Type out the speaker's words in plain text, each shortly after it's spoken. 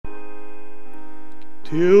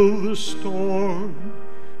till the storm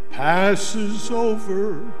passes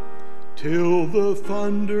over, till the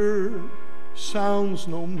thunder sounds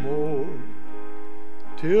no more,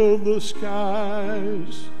 till the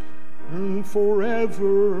skies turn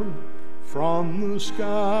forever from the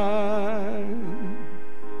sky.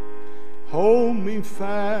 Hold me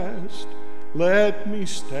fast, let me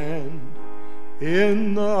stand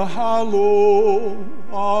in the hollow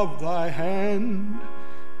of thy hand.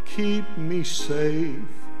 Keep me safe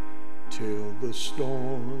till the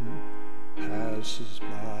storm passes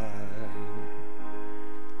by.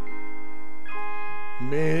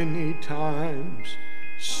 Many times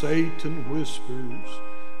Satan whispers,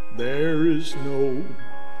 there is no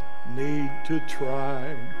need to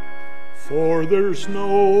try, for there's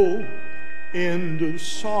no end of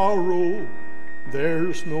sorrow,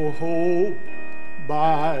 there's no hope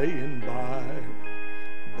by and by.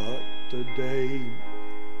 But today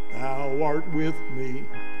thou art with me,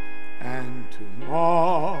 and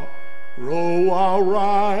tomorrow I'll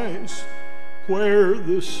rise where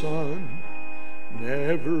the sun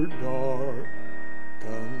never darkens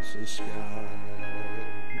the sky.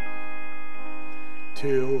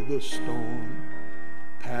 Till the storm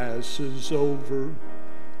passes over,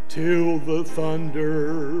 till the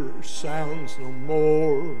thunder sounds no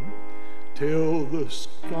more, till the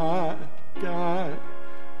sky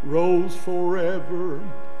rose forever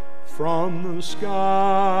from the sky.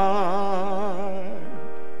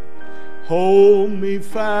 Hold me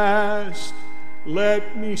fast,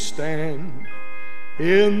 let me stand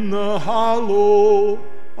in the hollow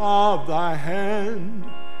of thy hand.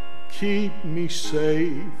 Keep me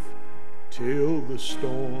safe till the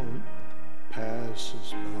storm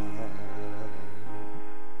passes by.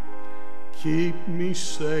 Keep me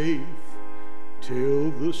safe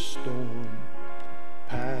till the storm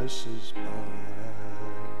passes by.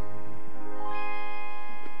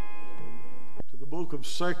 To the book of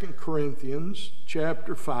 2 Corinthians,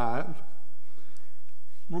 chapter 5.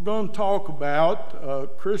 We're going to talk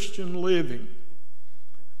about Christian living.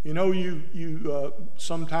 You know, you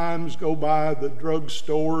sometimes go by the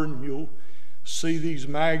drugstore and you'll see these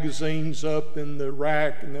magazines up in the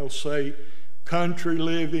rack, and they'll say country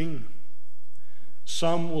living.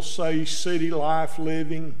 Some will say city life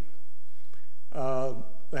living. They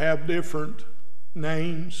have different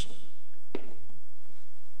names.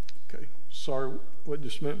 Okay, sorry, what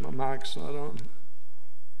just meant my mic's not on.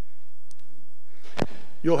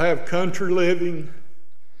 You'll have country living,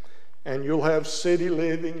 and you'll have city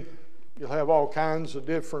living. You'll have all kinds of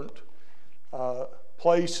different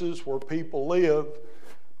places where people live.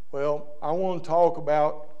 Well, I want to talk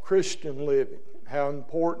about Christian living, how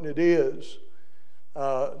important it is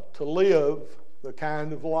to live the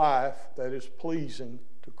kind of life that is pleasing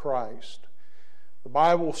to Christ. The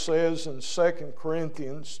Bible says in 2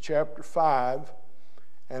 Corinthians chapter 5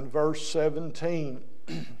 and verse 17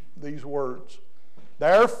 these words,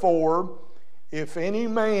 "Therefore, if any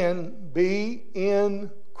man be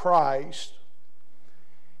in Christ,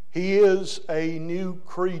 he is a new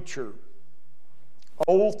creature.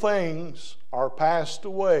 Old things are passed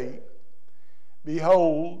away.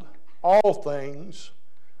 Behold, all things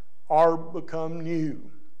are become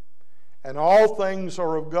new. And all things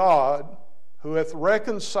are of God, who hath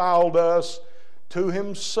reconciled us to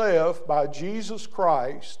himself by Jesus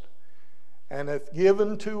Christ, and hath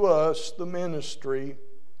given to us the ministry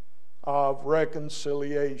of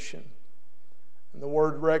reconciliation." And the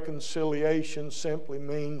word reconciliation simply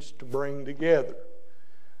means to bring together,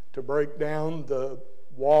 to break down the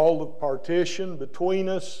wall of partition between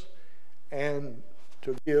us, and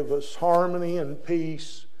to give us harmony and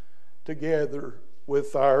peace together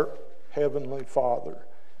with our Heavenly Father.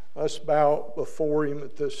 Let's bow before Him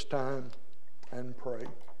at this time and pray.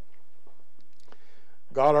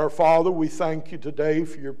 God our Father, we thank You today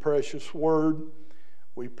for Your precious word.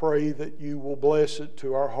 We pray that You will bless it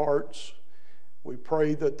to our hearts. We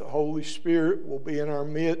pray that the Holy Spirit will be in our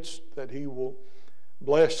midst, that He will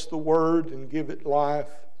bless the word and give it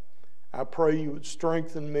life. I pray You would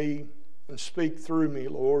strengthen me and speak through me,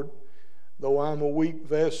 Lord. Though I'm a weak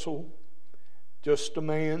vessel, just a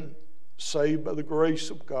man saved by the grace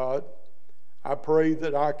of God, I pray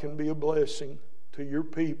that I can be a blessing to Your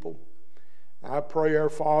people. I pray, our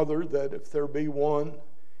Father, that if there be one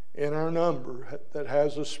in our number that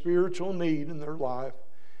has a spiritual need in their life,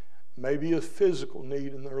 maybe a physical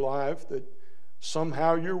need in their life, that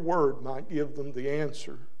somehow Your word might give them the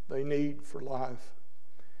answer they need for life.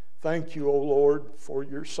 Thank You, O Lord, for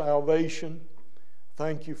Your salvation.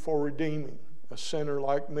 Thank You for redeeming a sinner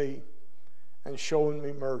like me and showing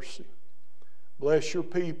me mercy. Bless Your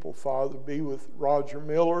people, Father. Be with Roger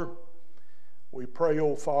Miller. We pray,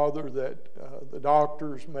 oh Father, that the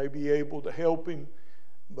doctors may be able to help him,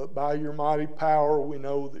 but by your mighty power we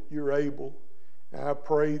know that you're able. And I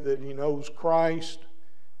pray that he knows Christ,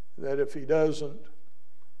 that if he doesn't,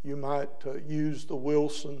 you might use the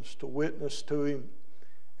Wilsons to witness to him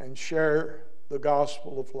and share the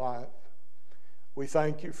gospel of life. We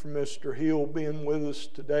thank you for Mr. Hill being with us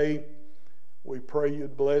today. We pray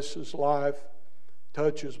you'd bless his life,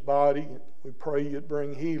 touch his body. We pray you'd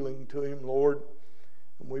bring healing to him, Lord.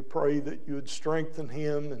 And we pray that you would strengthen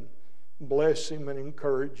him and bless him and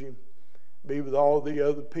encourage him. Be with all the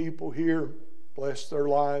other people here. Bless their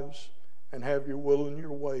lives and have your will and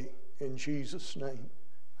your way. In Jesus' name,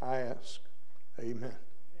 I ask. Amen.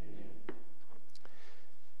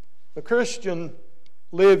 The Christian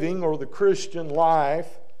living, or the Christian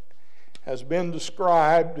life, has been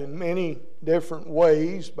described in many different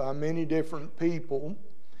ways by many different people.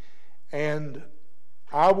 And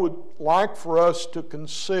I would like for us to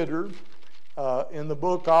consider in the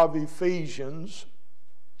book of Ephesians,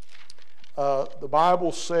 the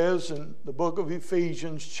Bible says in the book of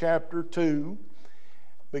Ephesians chapter 2,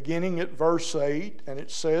 beginning at verse 8, and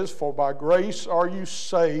it says, "For by grace are you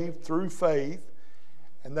saved through faith,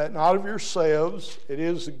 and that not of yourselves, it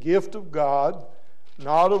is the gift of God,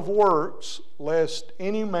 not of works, lest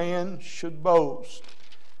any man should boast."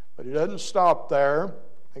 But it doesn't stop there.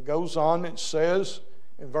 It goes on, it says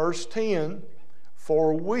in verse 10,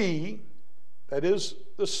 "For we," that is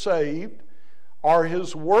the saved, "are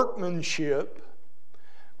his workmanship,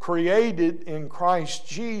 created in Christ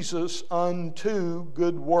Jesus unto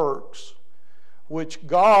good works, which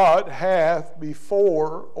God hath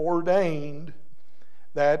before ordained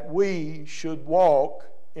that we should walk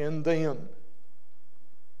in them."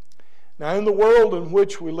 Now, in the world in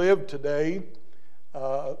which we live today,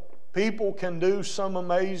 people can do some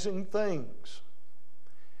amazing things.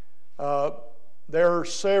 There are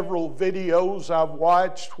several videos I've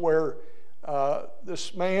watched where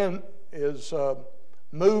this man is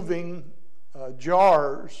moving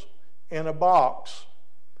jars in a box,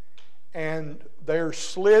 and they're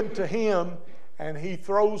slid to him, and he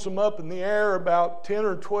throws them up in the air about 10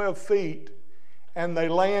 or 12 feet, and they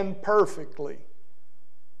land perfectly.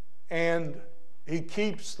 And he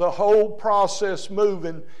keeps the whole process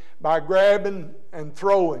moving by grabbing and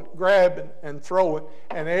throwing,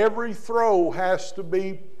 and every throw has to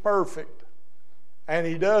be perfect. And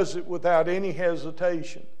he does it without any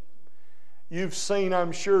hesitation. You've seen,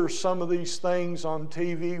 I'm sure, some of these things on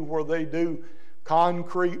TV where they do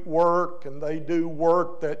concrete work, and they do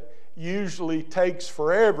work that usually takes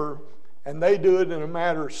forever, and they do it in a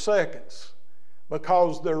matter of seconds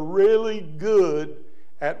because they're really good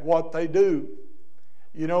at what they do.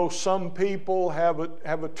 You know, some people have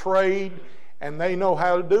a trade and they know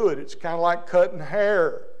how to do it. It's kind of like cutting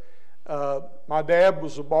hair. My dad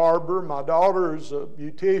was a barber. My daughter is a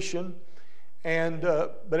beautician.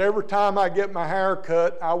 But every time I get my hair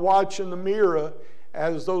cut, I watch in the mirror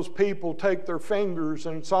as those people take their fingers,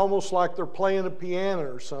 and it's almost like they're playing a piano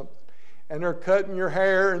or something. And they're cutting your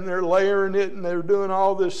hair, and they're layering it, and they're doing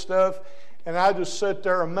all this stuff. And I just sit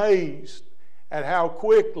there amazed at how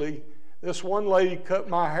quickly this one lady cut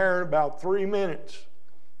my hair in about 3 minutes.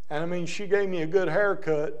 And I mean, she gave me a good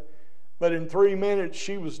haircut, but in 3 minutes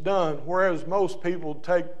she was done, whereas most people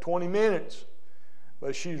take 20 minutes.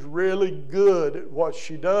 But she's really good at what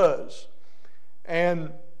she does.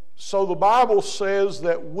 And so the Bible says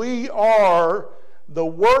that we are the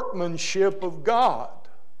workmanship of God.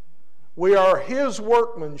 We are his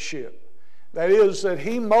workmanship. That is, that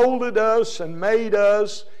he molded us and made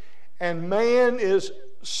us, and man is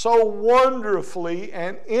so wonderfully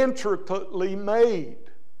and intricately made.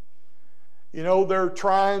 You know, they're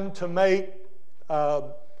trying to make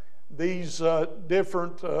these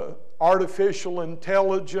different artificial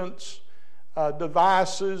intelligence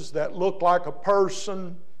devices that look like a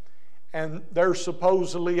person, and they're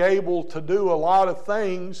supposedly able to do a lot of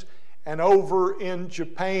things. And over in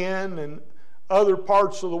Japan and other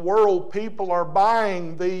parts of the world, people are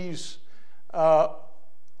buying these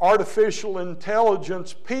artificial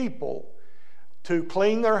intelligence people to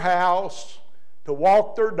clean their house, to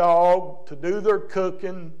walk their dog, to do their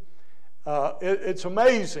cooking. It's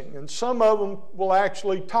amazing. And some of them will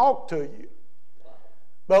actually talk to you.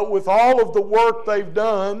 But with all of the work they've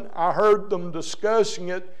done, I heard them discussing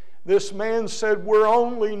it, this man said, we're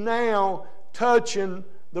only now touching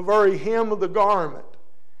the very hem of the garment.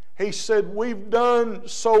 He said, we've done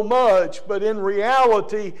so much, but in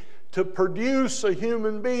reality, to produce a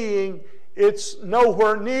human being, it's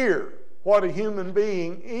nowhere near what a human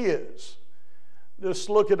being is. Just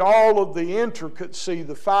look at all of the intricacy,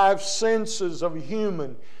 the five senses of a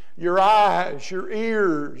human. Your eyes, your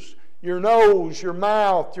ears, your nose, your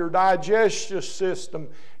mouth, your digestive system,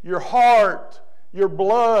 your heart, your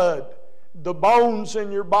blood, the bones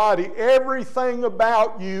in your body. Everything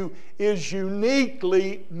about you is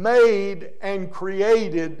uniquely made and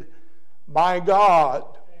created by God.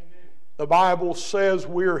 Amen. The Bible says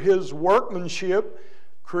we're His workmanship,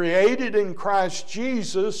 created in Christ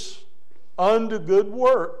Jesus unto good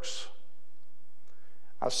works.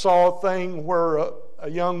 I saw a thing where a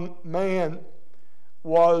young man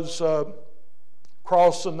was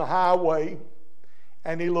crossing the highway,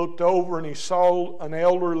 and he looked over and he saw an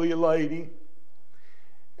elderly lady,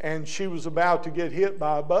 and she was about to get hit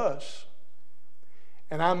by a bus.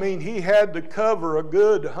 And I mean, he had to cover a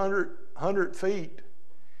good 100 feet.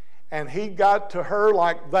 And he got to her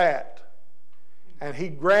like that. And he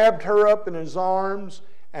grabbed her up in his arms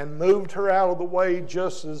and moved her out of the way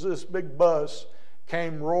just as this big bus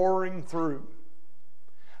came roaring through.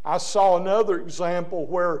 I saw another example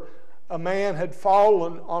where a man had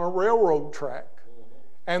fallen on a railroad track.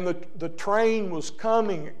 And the train was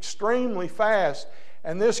coming extremely fast.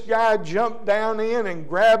 And this guy jumped down in and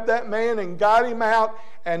grabbed that man and got him out.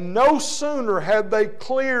 And no sooner had they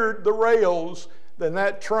cleared the rails than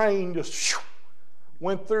that train just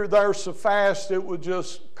went through there so fast it would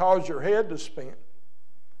just cause your head to spin.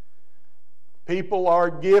 People are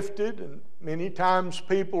gifted, and many times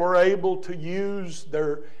people are able to use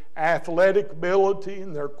their athletic ability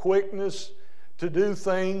and their quickness to do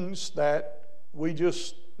things that we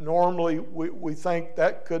just normally we think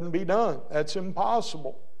that couldn't be done. That's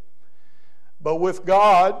impossible. But with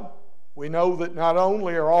God, we know that not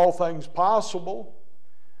only are all things possible,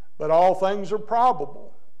 but all things are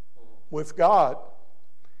probable with God.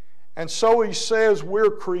 And so He says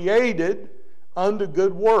we're created unto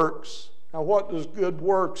good works. Now, what does good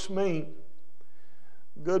works mean?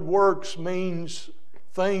 Good works means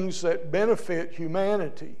things that benefit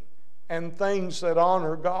humanity and things that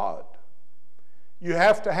honor God. You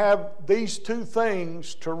have to have these two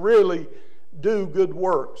things to really do good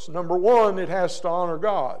works. Number one, it has to honor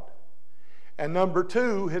God. And number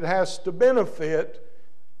two, it has to benefit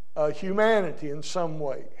humanity in some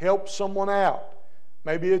way. Help someone out.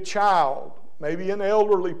 Maybe a child, maybe an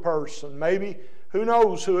elderly person, maybe who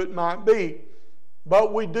knows who it might be.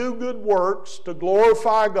 But we do good works to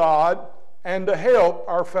glorify God and to help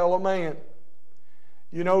our fellow man.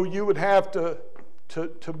 You know, you would have to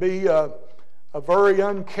be a very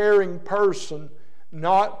uncaring person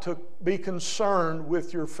not to be concerned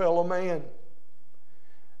with your fellow man.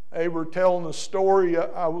 They were telling a story.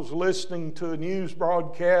 I was listening to a news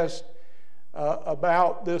broadcast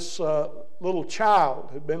about this little child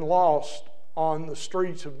who had been lost on the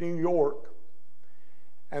streets of New York.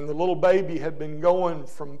 And the little baby had been going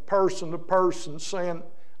from person to person saying,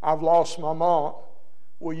 "I've lost my mom.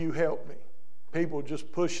 Will you help me?" People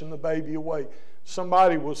just pushing the baby away.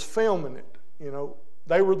 Somebody was filming it. You know,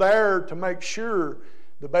 they were there to make sure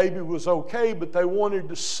the baby was okay, but they wanted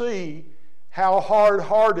to see how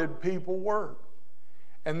hard-hearted people were.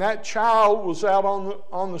 And that child was out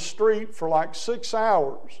on the street for like 6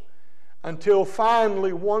 hours until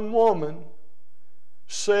finally one woman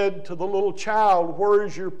said to the little child, "Where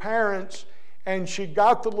is your parents?" And she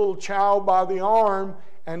got the little child by the arm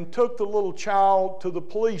and took the little child to the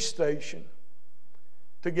police station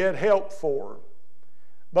to get help for her.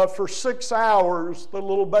 But for 6 hours, the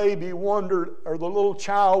little baby wandered, or the little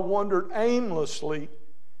child wandered aimlessly,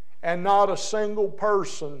 and not a single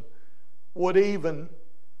person would even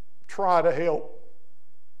try to help.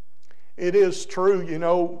 It is true, you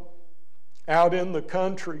know, out in the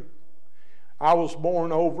country. I was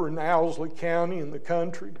born over in Owsley County in the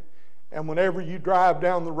country, and whenever you drive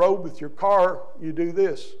down the road with your car, you do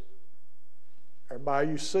this. Everybody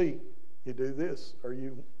you see, you do this, or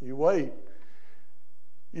you wave.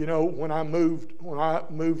 You know, when I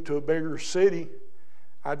moved to a bigger city,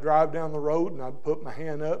 I'd drive down the road and I'd put my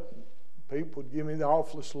hand up. People would give me the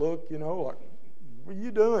awfulest look, you know, like, "What are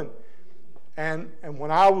you doing?" And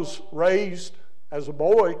when I was raised as a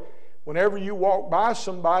boy, whenever you walk by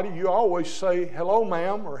somebody, you always say, "Hello,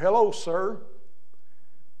 ma'am," or "Hello, sir."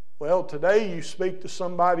 Well, today you speak to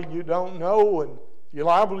somebody you don't know and you're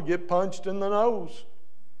liable to get punched in the nose,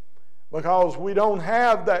 because we don't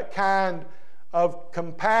have that kind of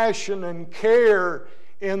compassion and care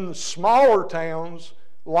in the smaller towns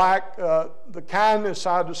like the kindness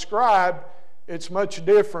I described. It's much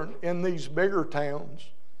different in these bigger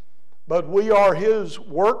towns. But we are His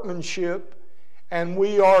workmanship, and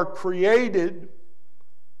we are created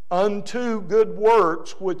unto good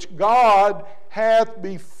works, which God hath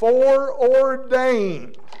before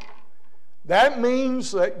ordained. That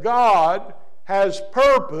means that God has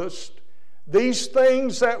purposed these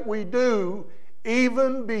things that we do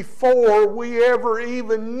even before we ever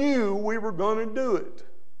even knew we were going to do it.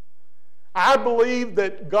 I believe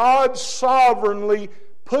that God sovereignly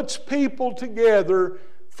puts people together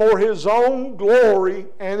for His own glory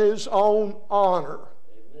and His own honor.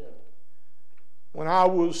 Amen. When I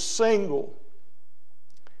was single,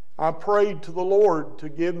 I prayed to the Lord to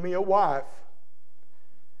give me a wife.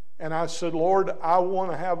 And I said, Lord, I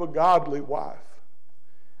want to have a godly wife.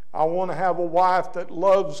 I want to have a wife that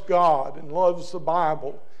loves God and loves the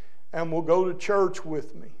Bible and will go to church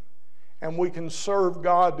with me. And we can serve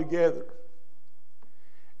God together.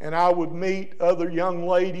 And I would meet other young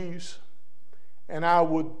ladies and I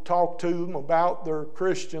would talk to them about their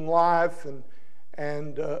Christian life,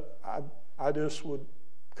 and I just would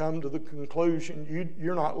come to the conclusion,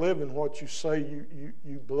 you're not living what you say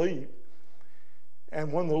you believe.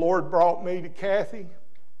 And when the Lord brought me to Kathy,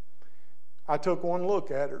 I took one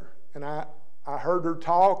look at her, and I heard her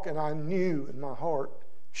talk, and I knew in my heart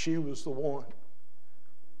she was the one.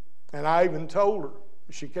 And I even told her.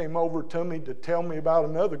 She came over to me to tell me about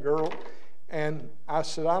another girl, and I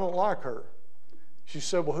said, I don't like her. She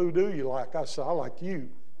said, well, who do you like? I said, I like you.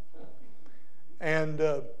 And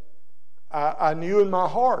I knew in my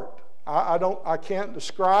heart. I can't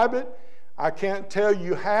describe it. I can't tell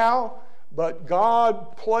you how, but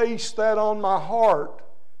God placed that on my heart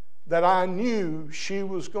that I knew she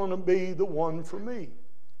was going to be the one for me.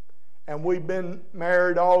 And we've been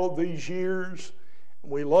married all of these years.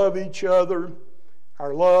 We love each other.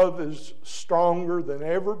 Our love is stronger than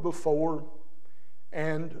ever before.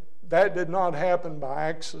 And that did not happen by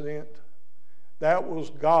accident. That was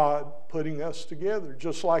God putting us together,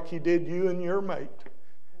 just like He did you and your mate.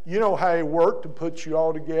 You know how He worked to put you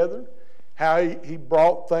all together, how He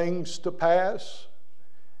brought things to pass.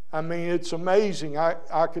 I mean, it's amazing.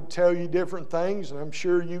 I could tell you different things, and I'm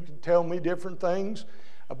sure you could tell me different things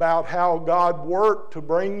about how God worked to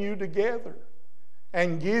bring you together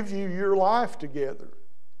and give you your life together.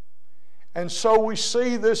 And so we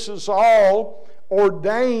see this is all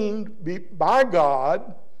ordained by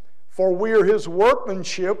God, for we are His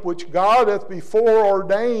workmanship, which God hath before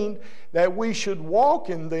ordained that we should walk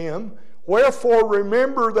in them. Wherefore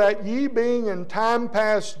remember that ye being in time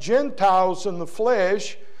past Gentiles in the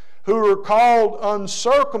flesh, who are called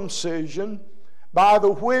uncircumcision, by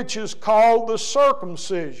the which is called the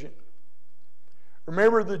circumcision.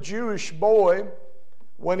 Remember the Jewish boy,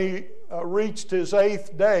 when he reached his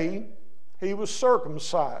 8th day, he was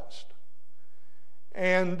circumcised.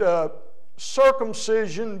 And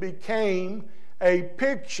circumcision became a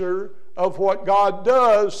picture of what God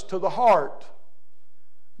does to the heart.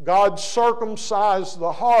 God circumcises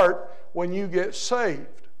the heart when you get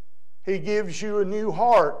saved. He gives you a new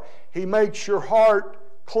heart. He makes your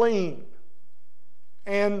heart clean.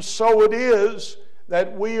 And so it is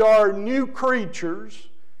that we are new creatures.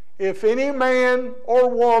 If any man or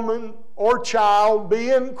woman or child be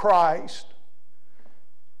in Christ,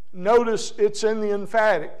 notice it's in the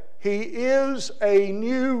emphatic. He is a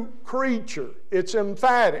new creature. It's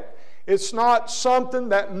emphatic. It's not something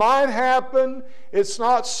that might happen. It's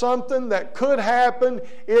not something that could happen.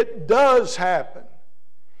 It does happen.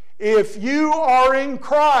 If you are in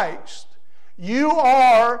Christ, you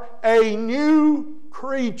are a new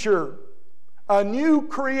creature, a new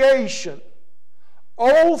creation.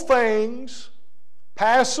 Old things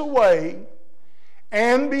pass away,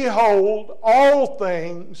 and behold, all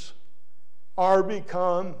things are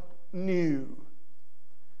become new.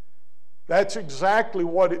 That's exactly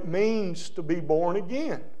what it means to be born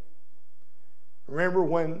again. Remember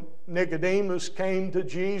when Nicodemus came to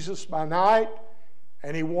Jesus by night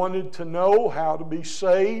and he wanted to know how to be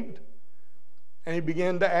saved, and he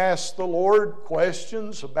began to ask the Lord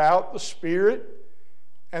questions about the Spirit,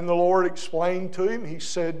 and the Lord explained to him. He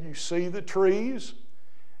said, you see the trees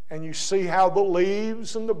and you see how the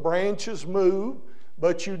leaves and the branches move,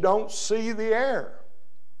 but you don't see the air.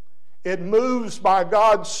 It moves by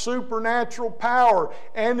God's supernatural power,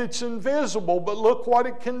 and it's invisible, but look what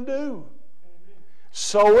it can do.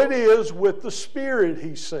 So it is with the Spirit,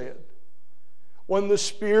 he said. When the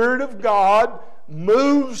Spirit of God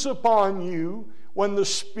moves upon you, when the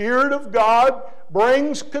Spirit of God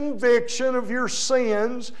brings conviction of your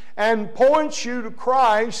sins and points you to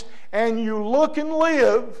Christ, and you look and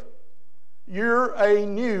live, you're a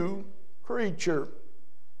new creature.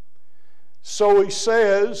 So he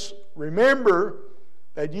says, remember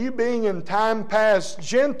that you being in time past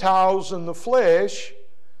Gentiles in the flesh,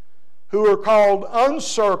 who are called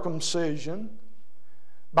uncircumcision,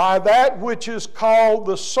 by that which is called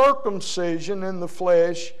the circumcision in the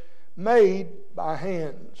flesh made by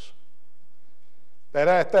hands. That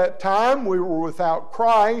at that time we were without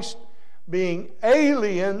Christ, being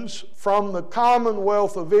aliens from the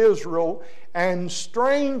commonwealth of Israel and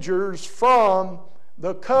strangers from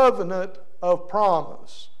the covenants of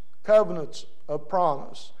promise,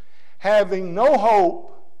 having no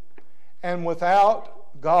hope and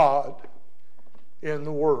without God in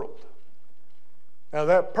the world. Now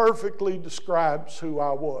that perfectly describes who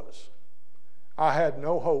I was. I had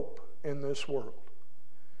no hope in this world.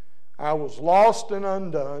 I was lost and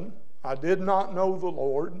undone. I did not know the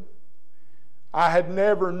Lord. I had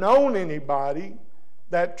never known anybody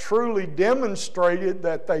that truly demonstrated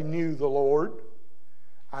that they knew the Lord.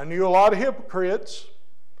 I knew a lot of hypocrites.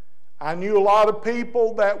 I knew a lot of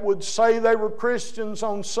people that would say they were Christians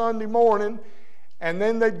on Sunday morning, and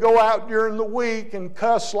then they'd go out during the week and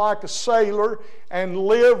cuss like a sailor and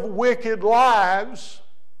live wicked lives.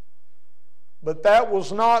 But that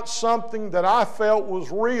was not something that I felt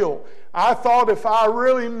was real. I thought if I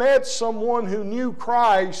really met someone who knew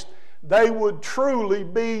Christ, they would truly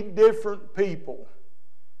be different people.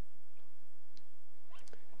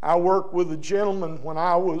 I worked with a gentleman when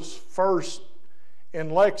I was first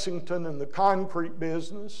in Lexington in the concrete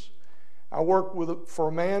business. I worked for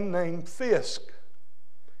a man named Fisk.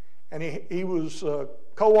 And he was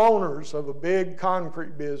co-owners of a big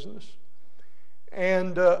concrete business.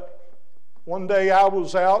 And one day I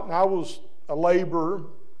was out and I was a laborer,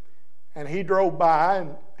 and he drove by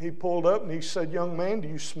and he pulled up and he said, "Young man, do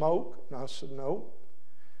you smoke?" And I said, "No."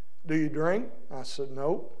 "Do you drink?" I said,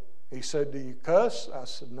 "No." He said, "Do you cuss?" I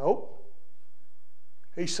said, "Nope."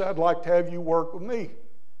 He said, "I'd like to have you work with me."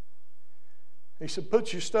 He said,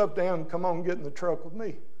 "Put your stuff down and come on and get in the truck with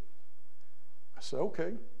me." I said,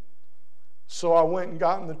 "Okay." So I went and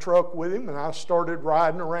got in the truck with him, and I started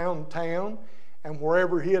riding around town, and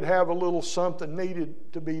wherever he'd have a little something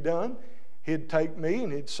needed to be done, he'd take me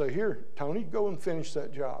and he'd say, "Here, Tony, go and finish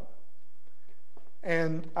that job."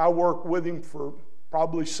 And I worked with him for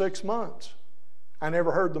probably 6 months. I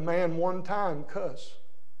never heard the man one time cuss.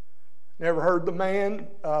 Never heard the man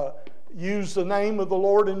use the name of the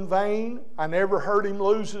Lord in vain. I never heard him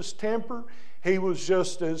lose his temper. He was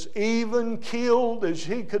just as even-keeled as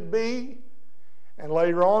he could be. And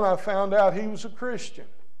later on I found out he was a Christian.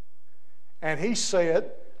 And he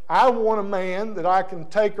said, "I want a man that I can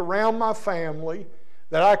take around my family,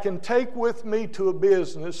 that I can take with me to a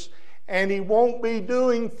business, and he won't be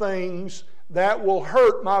doing things that will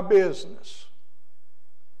hurt my business."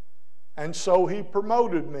 And so he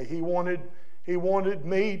promoted me. He wanted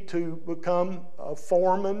me to become a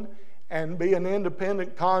foreman and be an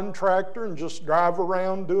independent contractor and just drive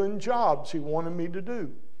around doing jobs he wanted me to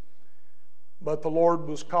do. But the Lord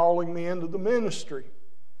was calling me into the ministry.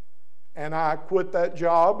 And I quit that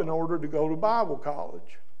job in order to go to Bible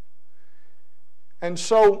college. And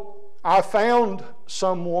so I found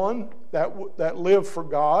someone that lived for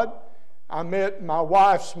God. I met my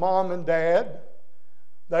wife's mom and dad.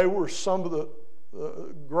 They were some of the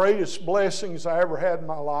greatest blessings I ever had in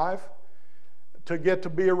my life, to get to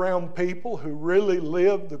be around people who really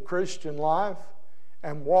lived the Christian life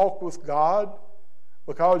and walk with God.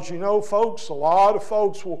 Because, you know, folks, a lot of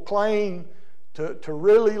folks will claim to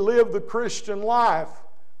really live the Christian life,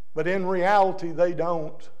 but in reality they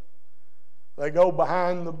don't. They go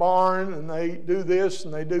behind the barn and they do this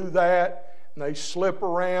and they do that, and they slip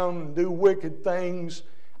around and do wicked things,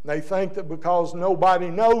 and they think that because nobody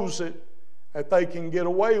knows it that they can get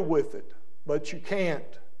away with it. But you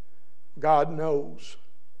can't. God knows.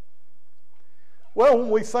 Well, when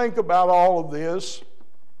we think about all of this,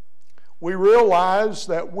 we realize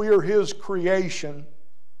that we are His creation.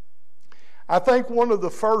 I think one of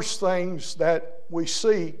the first things that we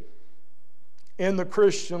see in the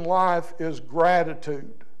Christian life is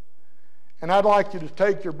gratitude. And I'd like you to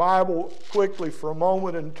take your Bible quickly for a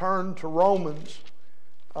moment and turn to Romans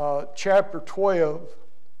chapter 12.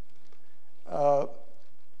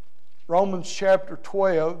 Romans chapter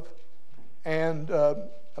 12, and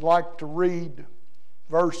I'd like to read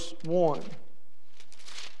verse 1.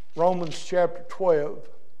 Romans chapter 12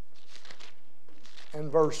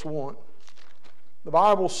 and verse 1. The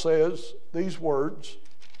Bible says these words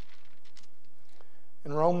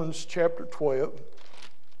in Romans chapter 12,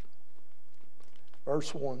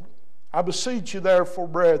 verse 1. "I beseech you therefore,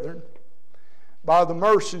 brethren, by the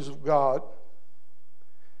mercies of God,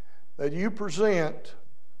 that you present,"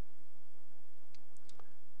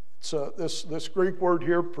 this Greek word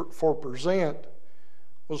here for present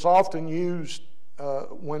was often used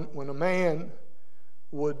when a man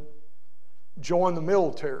would join the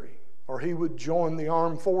military, or he would join the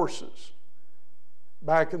armed forces.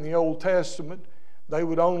 Back in the Old Testament, they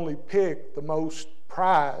would only pick the most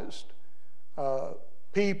prized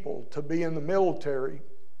people to be in the military.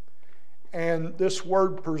 And this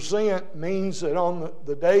word present means that on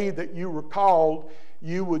the day that you were called,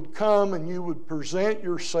 you would come and you would present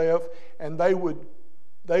yourself, and they would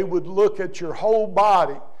look at your whole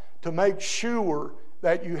body to make sure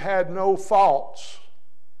that you had no faults.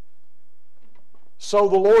 So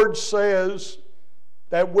the Lord says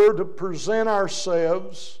that we're to present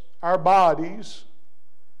ourselves, our bodies,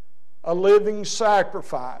 a living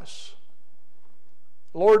sacrifice.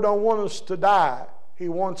 The Lord don't want us to die. He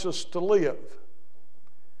wants us to live.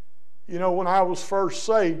 You know, when I was first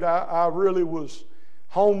saved, I really was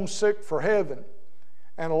homesick for heaven.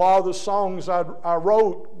 And a lot of the songs I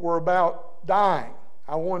wrote were about dying.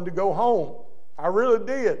 I wanted to go home. I really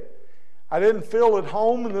did. I didn't feel at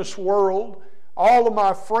home in this world. All of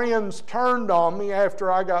my friends turned on me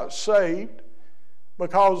after I got saved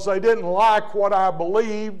because they didn't like what I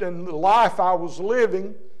believed and the life I was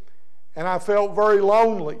living, and I felt very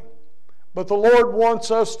lonely. But the Lord wants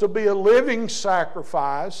us to be a living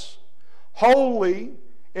sacrifice, holy,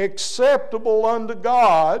 acceptable unto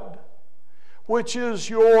God, which is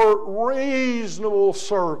your reasonable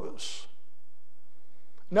service.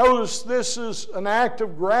 Notice this is an act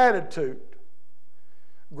of gratitude.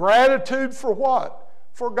 Gratitude for what?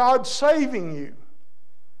 For God saving you.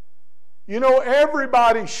 You know,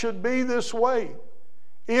 everybody should be this way.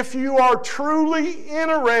 If you are truly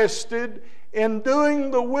interested in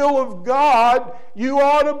doing the will of God, you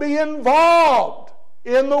ought to be involved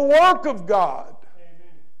in the work of God.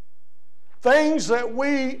 Amen. Things that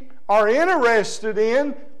we are interested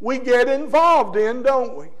in, we get involved in,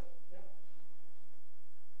 don't we?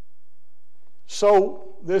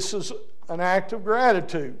 So this is an act of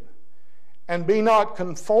gratitude. And be not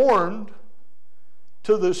conformed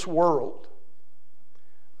to this world.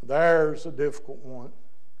 There's a difficult one.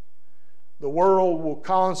 The world will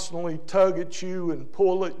constantly tug at you and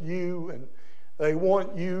pull at you, and they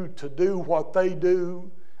want you to do what they do.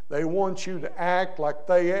 They want you to act like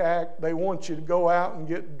they act. They want you to go out and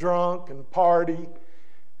get drunk and party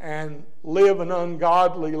and live an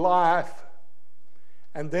ungodly life,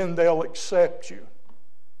 and then they'll accept you.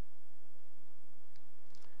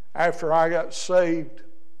 After I got saved,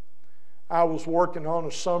 I was working on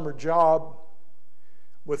a summer job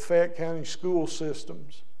with Fayette County School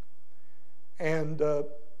Systems. And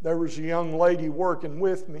there was a young lady working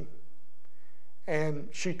with me, and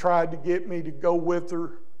she tried to get me to go with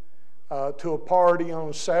her to a party on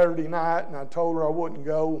a Saturday night, and I told her I wouldn't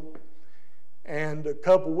go. And a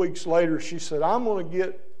couple weeks later, she said, I'm going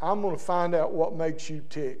to find out what makes you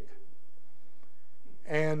tick.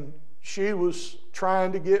 And she was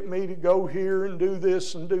trying to get me to go here and do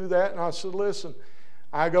this and do that, and I said, listen,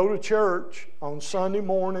 I go to church on Sunday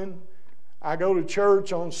morning, I go to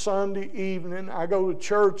church on Sunday evening, I go to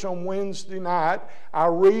church on Wednesday night, I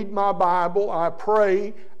read my Bible, I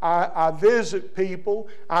pray, I visit people,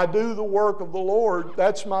 I do the work of the Lord.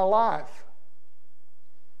 That's my life.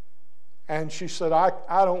 And she said, I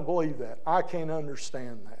don't believe that. I can't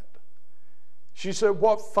understand that. She said,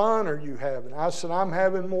 what fun are you having? I said, I'm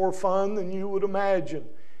having more fun than you would imagine.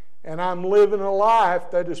 And I'm living a life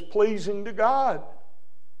that is pleasing to God.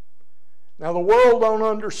 Now the world don't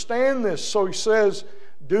understand this, so he says,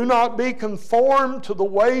 do not be conformed to the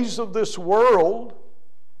ways of this world,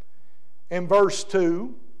 in verse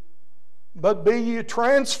 2, but be ye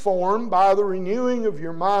transformed by the renewing of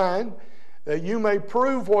your mind, that you may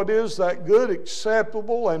prove what is that good,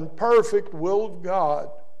 acceptable, and perfect will of God.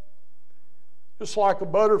 Just like a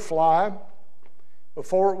butterfly,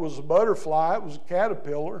 before it was a butterfly, it was a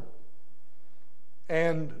caterpillar,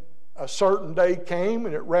 and a certain day came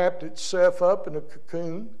and it wrapped itself up in a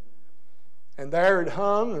cocoon, and there it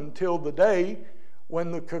hung until the day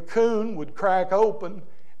when the cocoon would crack open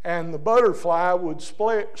and the butterfly would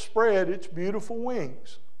spread its beautiful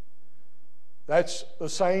wings. That's the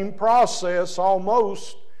same process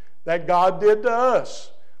almost that God did to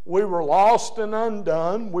us. We were lost and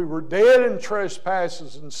undone. We were dead in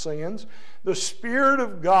trespasses and sins. The Spirit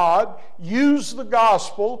of God used the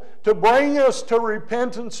gospel to bring us to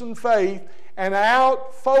repentance and faith, and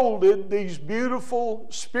out folded these beautiful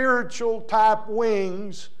spiritual type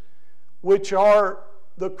wings, which are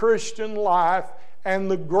the Christian life and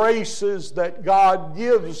the graces that God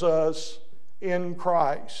gives us in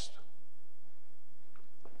Christ.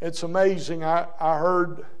 It's amazing. I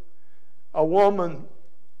heard a woman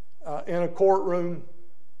in a courtroom,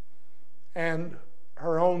 and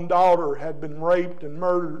her own daughter had been raped and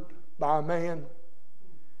murdered by a man.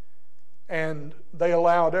 And they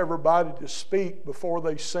allowed everybody to speak before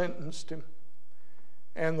they sentenced him.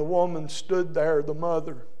 And the woman stood there, the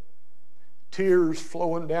mother, tears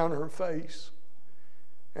flowing down her face.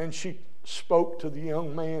 And she spoke to the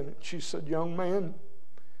young man. And she said, "Young man,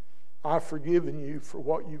 I've forgiven you for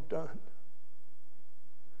what you've done.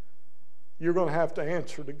 You're going to have to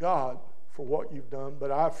answer to God for what you've done,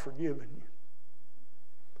 but I've forgiven you."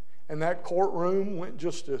 And that courtroom went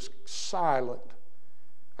just as silent.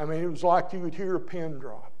 I mean, it was like you would hear a pin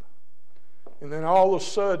drop. And then all of a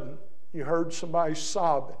sudden, you heard somebody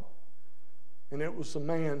sobbing. And it was the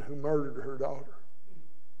man who murdered her daughter.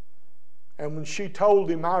 And when she told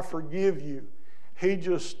him, "I forgive you," he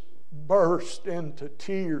just burst into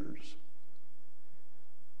tears.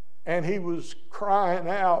 And he was crying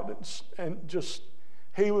out and just,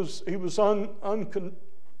 you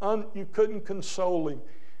couldn't console him.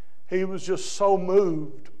 He was just so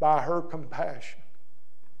moved by her compassion.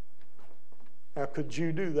 Now, could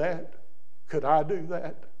you do that? Could I do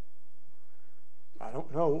that? I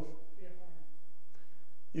don't know.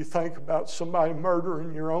 You think about somebody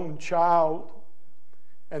murdering your own child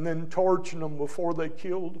and then torturing them before they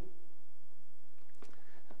killed them.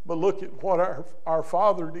 But look at what our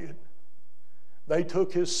Father did. They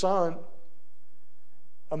took His Son,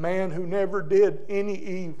 a man who never did any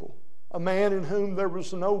evil, a man in whom there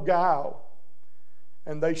was no guile,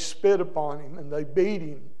 and they spit upon Him and they beat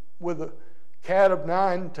Him with a cat of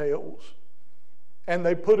nine tails, and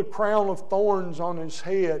they put a crown of thorns on His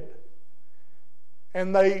head,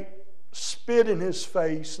 and they spit in His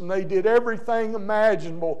face, and they did everything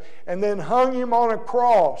imaginable, and then hung Him on a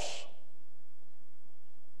cross.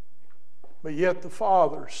 But yet the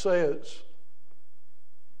Father says,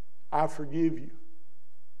 "I forgive you."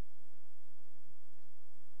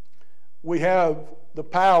 We have the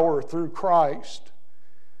power through Christ.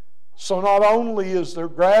 So not only is there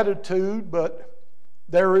gratitude, but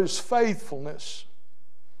there is faithfulness.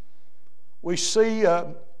 We see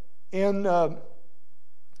in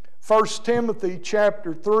 1 Timothy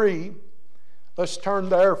chapter 3, let's turn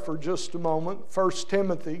there for just a moment. 1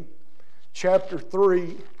 Timothy chapter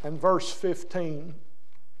 3 and verse 15.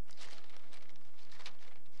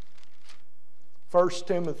 1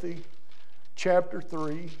 Timothy chapter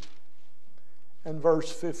 3 and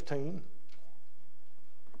verse 15.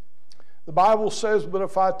 The Bible says, "But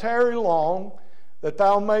if I tarry long, that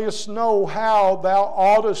thou mayest know how thou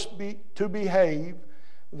oughtest to behave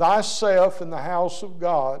thyself in the house of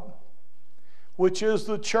God, which is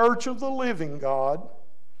the church of the living God,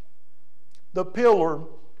 the pillar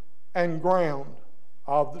and ground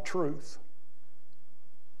of the truth."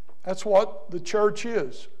 That's what the church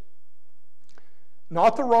is.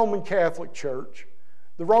 Not the Roman Catholic Church.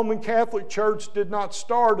 The Roman Catholic Church did not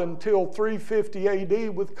start until 350 AD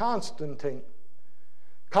with Constantine.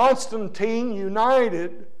 Constantine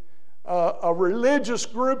united a religious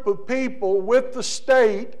group of people with the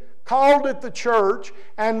state, called it the church,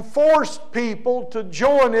 and forced people to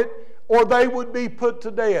join it or they would be put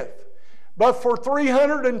to death. But for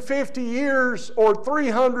 350 years or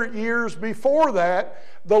 300 years before that,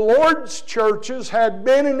 the Lord's churches had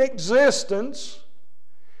been in existence.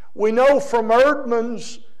 We know from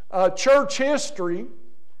Erdman's church history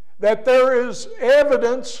that there is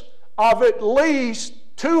evidence of at least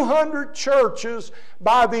 200 churches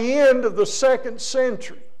by the end of the 2nd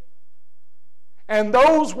century. And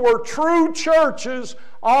those were true churches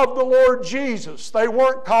of the Lord Jesus. They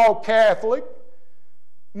weren't called Catholic.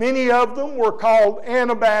 Many of them were called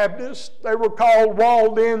Anabaptists. They were called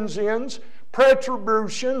Waldensians,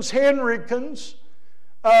 Pretrobrucians, Henricans.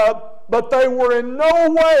 But they were in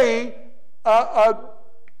no way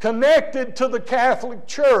connected to the Catholic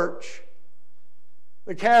Church.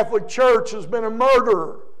 The Catholic Church has been a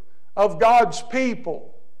murderer of God's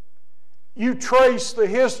people. You trace the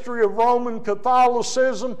history of Roman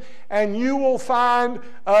Catholicism and you will find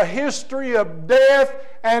a history of death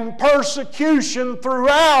and persecution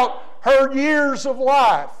throughout her years of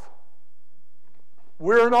life.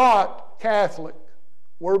 We're not Catholic.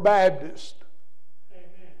 We're Baptist.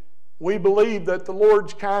 Amen. We believe that the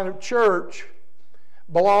Lord's kind of church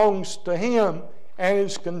belongs to Him and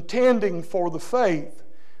is contending for the faith.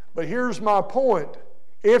 But here's my point.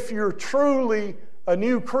 If you're truly a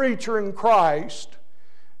new creature in Christ,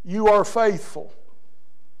 you are faithful.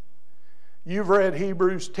 You've read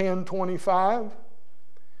Hebrews 10:25,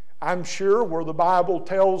 I'm sure, where the Bible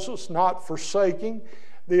tells us not forsaking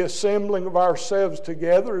the assembling of ourselves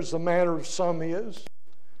together as the manner of some is,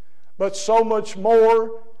 but so much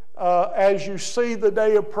more as you see the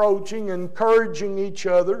day approaching, encouraging each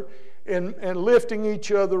other and lifting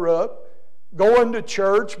each other up. going to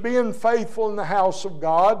church, being faithful in the house of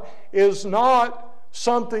God is not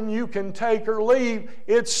something you can take or leave.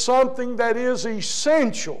 It's something that is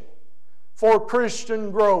essential for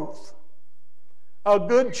Christian growth. A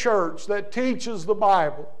good church that teaches the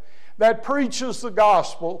Bible, that preaches the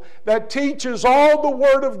gospel, that teaches all the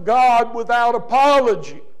Word of God without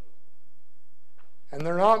apology. And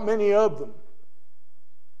there are not many of them.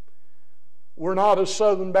 We're not a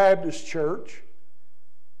Southern Baptist church.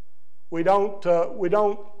 We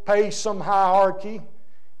don't pay some hierarchy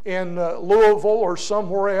in Louisville or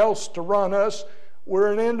somewhere else to run us.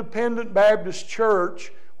 We're an independent Baptist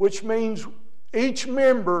church, which means each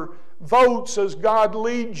member votes as God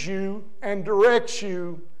leads you and directs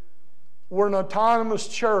you. We're an autonomous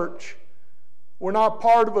church. We're not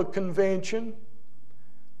part of a convention.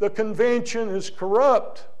 The convention is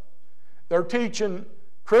corrupt. They're teaching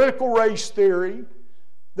critical race theory.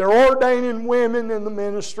 They're ordaining women in the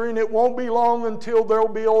ministry, and it won't be long until they'll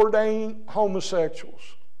be ordaining homosexuals.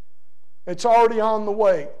 It's already on the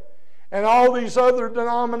way. And all these other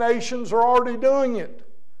denominations are already doing it.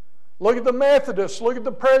 Look at the Methodists, look at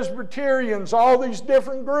the Presbyterians, all these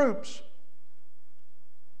different groups.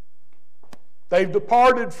 They've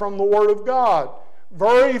departed from the Word of God.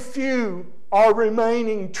 Very few are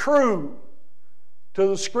remaining true to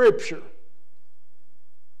the Scripture.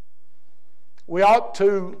 We ought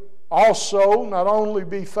to also not only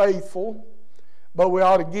be faithful, but we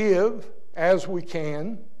ought to give as we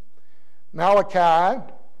can. Malachi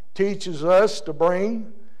teaches us to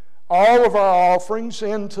bring all of our offerings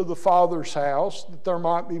into the Father's house that there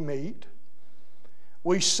might be meat.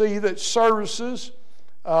 We see that services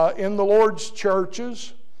in the Lord's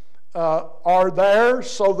churches are there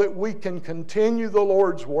so that we can continue the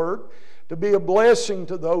Lord's work, to be a blessing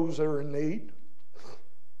to those that are in need.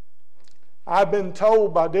 I've been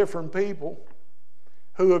told by different people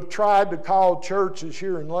who have tried to call churches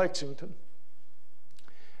here in Lexington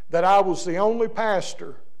that I was the only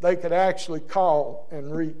pastor they could actually call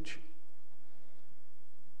and reach.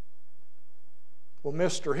 Well,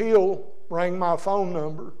 Mr. Hill rang my phone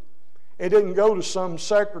number. It didn't go to some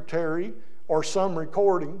secretary or some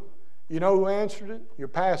recording. You know who answered it? Your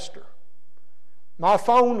pastor. My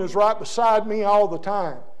phone is right beside me all the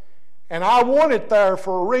time. And I want it there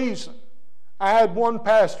for a reason. I had one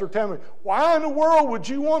pastor tell me, why in the world would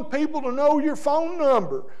you want people to know your phone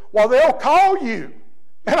number? Well, they'll call you.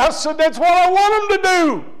 And I said, that's what I want them to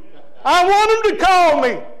do. I want them to call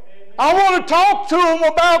me. I want to talk to them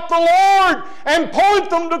about the Lord and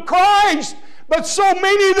point them to Christ. But so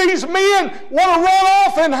many of these men want to run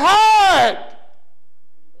off and hide.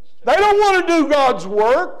 They don't want to do God's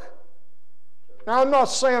work. Now, I'm not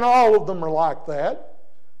saying all of them are like that,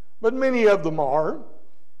 but many of them are.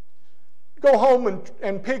 Go home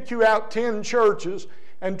and pick you out 10 churches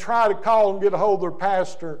and try to call and get a hold of their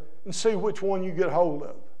pastor and see which one you get a hold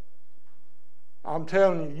of. I'm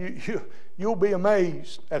telling you, you'll be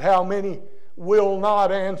amazed at how many will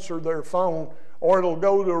not answer their phone, or it'll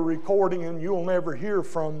go to a recording and you'll never hear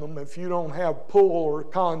from them if you don't have pull or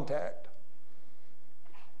contact.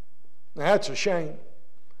 Now, that's a shame.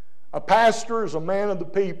 A pastor is a man of the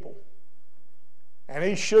people. And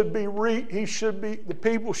the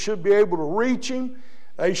people should be able to reach him.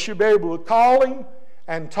 They should be able to call him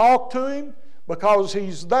and talk to him because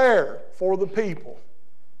he's there for the people.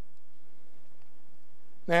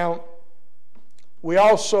 Now, we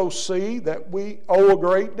also see that we owe a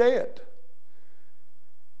great debt.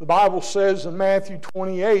 The Bible says in Matthew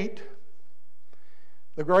 28,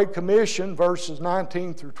 the Great Commission, verses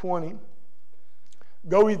 19 through 20,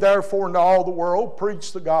 go ye therefore into all the world,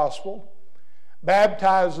 preach the gospel,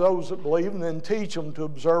 baptize those that believe, and then teach them to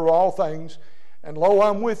observe all things. And lo,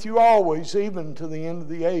 I'm with you always, even to the end of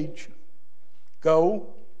the age.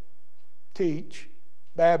 Go, teach,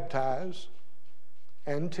 baptize,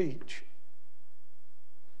 and teach.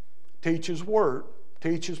 Teach His Word.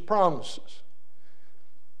 Teach His promises.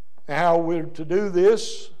 Now, how we're to do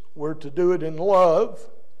this, we're to do it in love.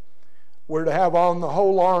 We're to have on the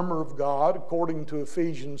whole armor of God, according to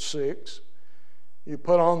Ephesians 6. You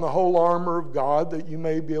put on the whole armor of God that you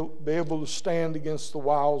may be able to stand against the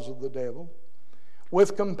wiles of the devil.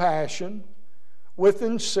 With compassion, with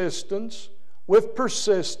insistence, with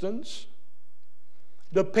persistence,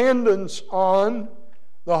 dependence on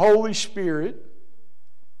the Holy Spirit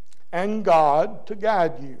and God to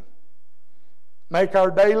guide you. Make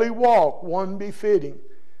our daily walk one befitting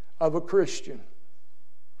of a Christian.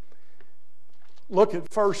 Look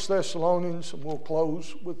at 1 Thessalonians, and we'll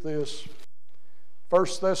close with this. 1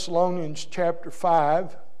 Thessalonians chapter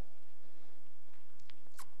 5,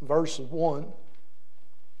 verse 1.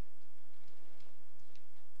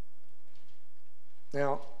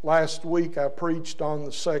 Now, last week I preached on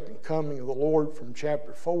the second coming of the Lord from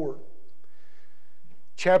chapter 4.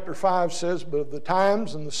 Chapter 5 says, "But of the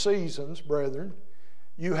times and the seasons, brethren,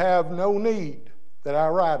 you have no need that I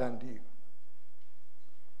write unto you."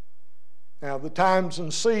 Now, the times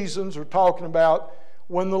and seasons are talking about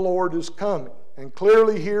when the Lord is coming. And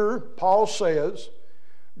clearly here, Paul says,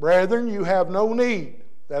 "Brethren, you have no need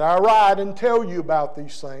that I write and tell you about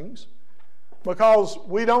these things, because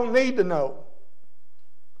we don't need to know.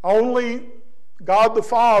 Only God the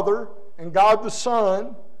Father and God the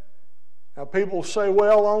Son." Now people say,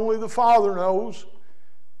 well, only the Father knows.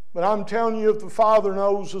 But I'm telling you, if the Father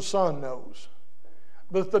knows, the Son knows.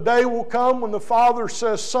 But the day will come when the Father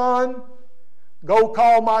says, "Son, go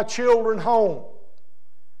call my children home."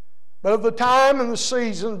 But of the time and the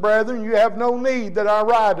season, brethren, you have no need that I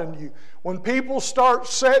write unto you. When people start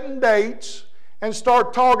setting dates and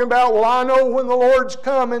start talking about, well, I know when the Lord's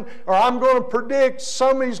coming, or I'm going to predict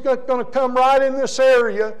somebody's going to come right in this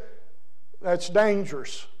area, that's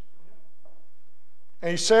dangerous. And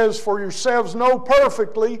he says, "For yourselves know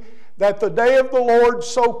perfectly that the day of the Lord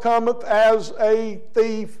so cometh as a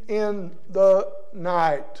thief in the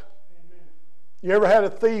night." Amen. You ever had a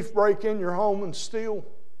thief break in your home and steal?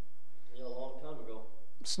 Yeah, a long time ago.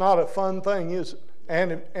 It's not a fun thing, is it?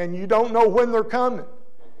 And you don't know when they're coming.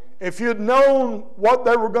 If you'd known what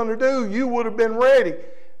they were going to do, you would have been ready.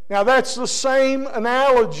 Now that's the same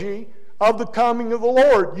analogy of the coming of the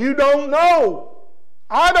Lord. You don't know.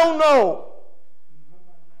 I don't know.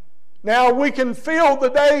 Now we can feel the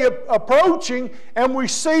day approaching, and we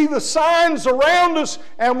see the signs around us,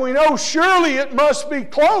 and we know surely it must be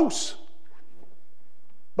close.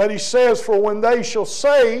 But he says, "For when they shall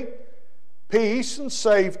say peace and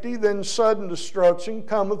safety, then sudden destruction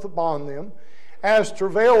cometh upon them, as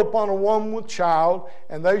travail upon a woman with child,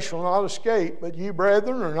 and they shall not escape. But ye,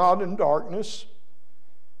 brethren, are not in darkness."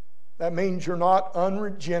 That means you're not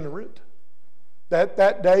unregenerate.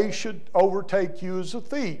 That day should overtake you as a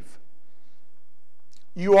thief.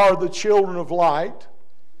 You are the children of light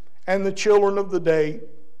and the children of the day.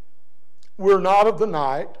 We're not of the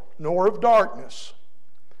night, nor of darkness.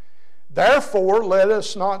 Therefore, let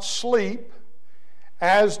us not sleep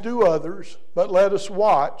as do others, but let us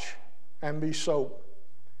watch and be sober.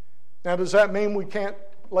 Now, does that mean we can't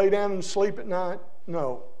lay down and sleep at night?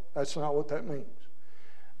 No, that's not what that means.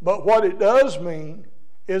 But what it does mean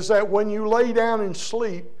is that when you lay down and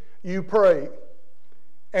sleep, you pray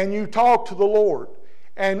and you talk to the Lord.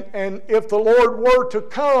 And if the Lord were to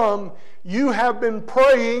come, you have been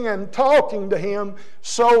praying and talking to Him,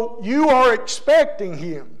 so you are expecting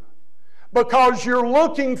Him because you're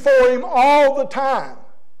looking for Him all the time.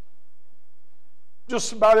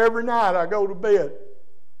 Just about every night I go to bed,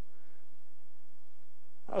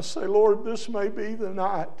 I say, "Lord, this may be the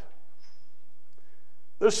night.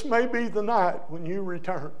 This may be the night when you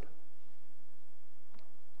return."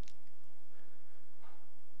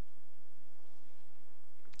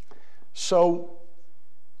 So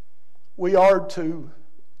we are to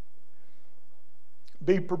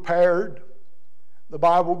be prepared. The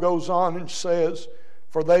Bible goes on and says,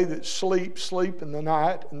 "For they that sleep, sleep in the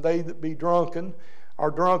night, and they that be drunken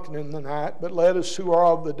are drunken in the night. But let us who are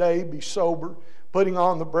of the day be sober, putting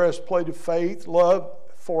on the breastplate of faith, love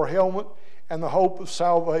for a helmet, and the hope of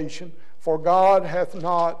salvation. For God hath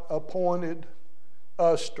not appointed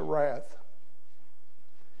us to wrath."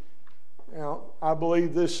 Now, I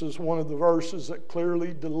believe this is one of the verses that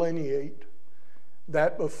clearly delineate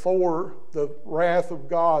that before the wrath of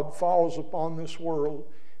God falls upon this world,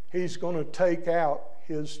 He's going to take out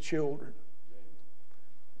His children.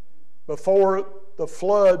 Before the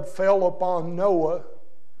flood fell upon Noah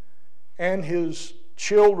and his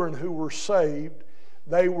children who were saved,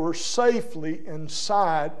 they were safely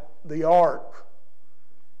inside the ark.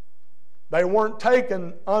 They weren't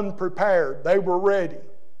taken unprepared. They were ready.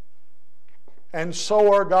 And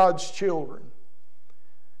so are God's children.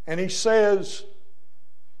 And He says,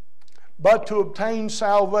 "But to obtain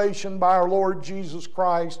salvation by our Lord Jesus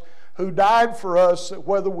Christ, who died for us, that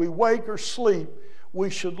whether we wake or sleep, we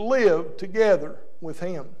should live together with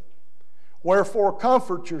Him. Wherefore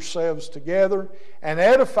comfort yourselves together and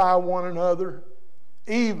edify one another,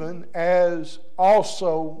 even as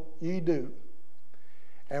also ye do.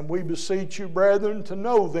 And we beseech you, brethren, to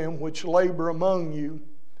know them which labor among you,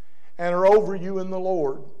 and are over you in the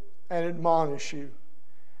Lord, and admonish you,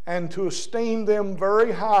 and to esteem them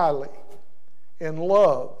very highly in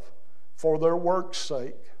love for their work's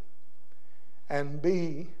sake, and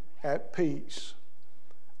be at peace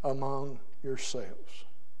among yourselves."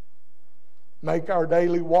 Make our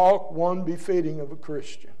daily walk one befitting of a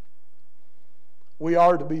Christian. We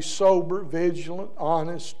are to be sober, vigilant,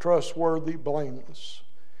 honest, trustworthy, blameless,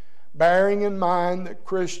 bearing in mind that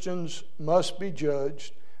Christians must be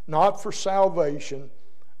judged not for salvation,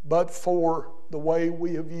 but for the way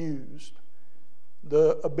we have used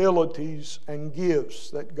the abilities and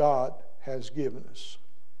gifts that God has given us.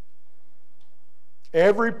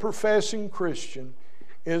 Every professing Christian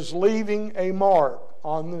is leaving a mark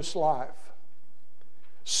on this life.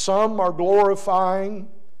 Some are glorifying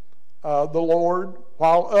the Lord,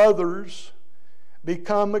 while others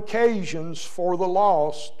become occasions for the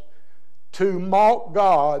lost to mock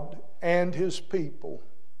God and His people.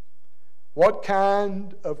 What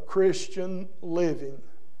kind of Christian living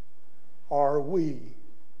are we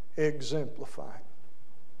exemplifying?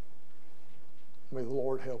 May the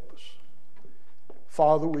Lord help us.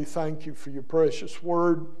 Father, we thank You for Your precious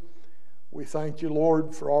word. We thank You,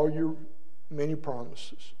 Lord, for all Your many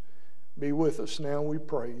promises. Be with us now, we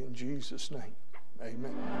pray, in Jesus' name.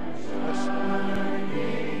 Amen.